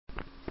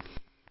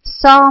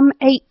Psalm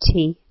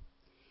 80.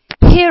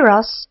 Hear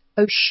us,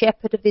 O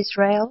shepherd of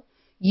Israel,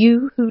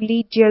 you who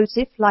lead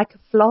Joseph like a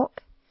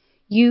flock,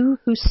 you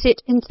who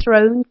sit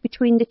enthroned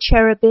between the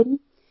cherubim.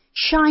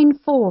 Shine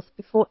forth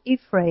before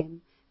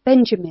Ephraim,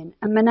 Benjamin,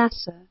 and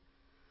Manasseh.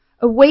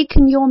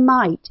 Awaken your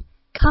might,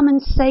 come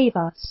and save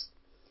us.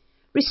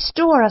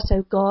 Restore us,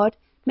 O God,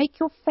 make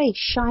your face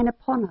shine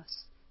upon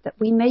us, that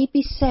we may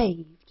be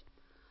saved.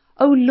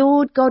 O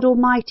Lord God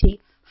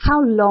Almighty, how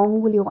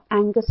long will your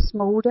anger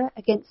smoulder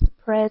against the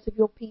prayers of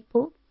your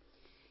people?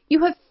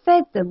 You have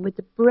fed them with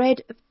the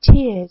bread of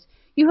tears.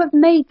 You have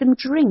made them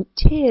drink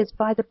tears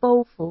by the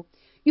bowlful.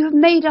 You have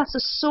made us a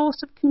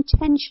source of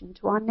contention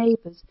to our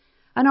neighbours,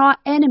 and our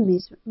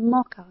enemies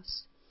mock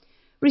us.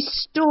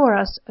 Restore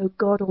us, O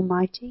God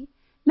Almighty.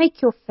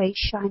 Make your face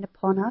shine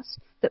upon us,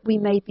 that we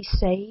may be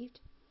saved.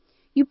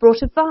 You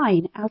brought a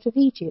vine out of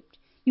Egypt.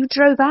 You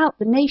drove out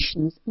the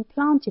nations and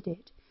planted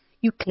it.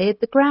 You cleared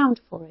the ground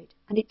for it,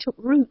 and it took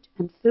root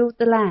and filled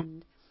the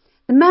land.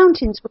 The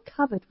mountains were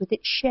covered with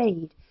its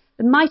shade,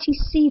 the mighty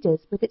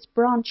cedars with its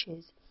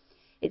branches.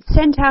 It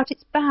sent out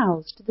its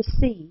boughs to the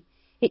sea.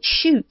 Its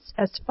shoots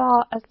as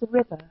far as the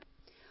river.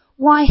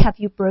 Why have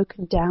you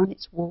broken down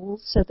its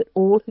walls so that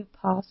all who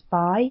pass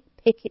by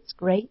pick its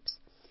grapes?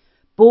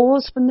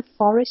 Boars from the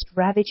forest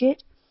ravage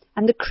it,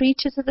 and the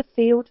creatures of the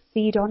field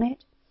feed on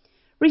it.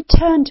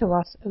 Return to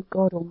us, O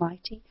God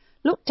Almighty.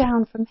 Look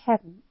down from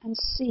heaven and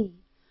see.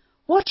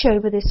 Watch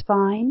over this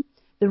vine,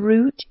 the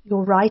root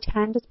your right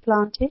hand has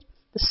planted,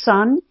 the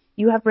son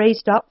you have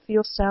raised up for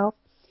yourself.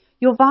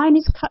 Your vine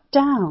is cut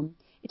down,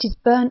 it is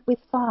burnt with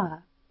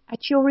fire.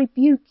 At your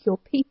rebuke your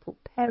people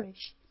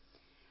perish.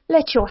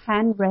 Let your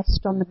hand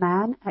rest on the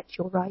man at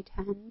your right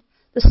hand,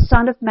 the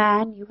Son of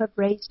Man you have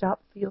raised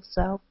up for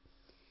yourself.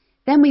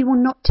 Then we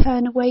will not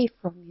turn away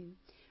from you.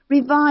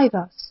 Revive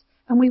us,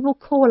 and we will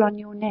call on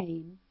your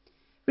name.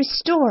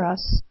 Restore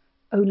us,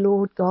 O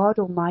Lord God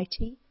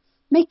Almighty.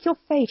 Make your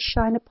face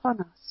shine upon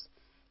us,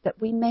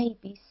 that we may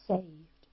be saved.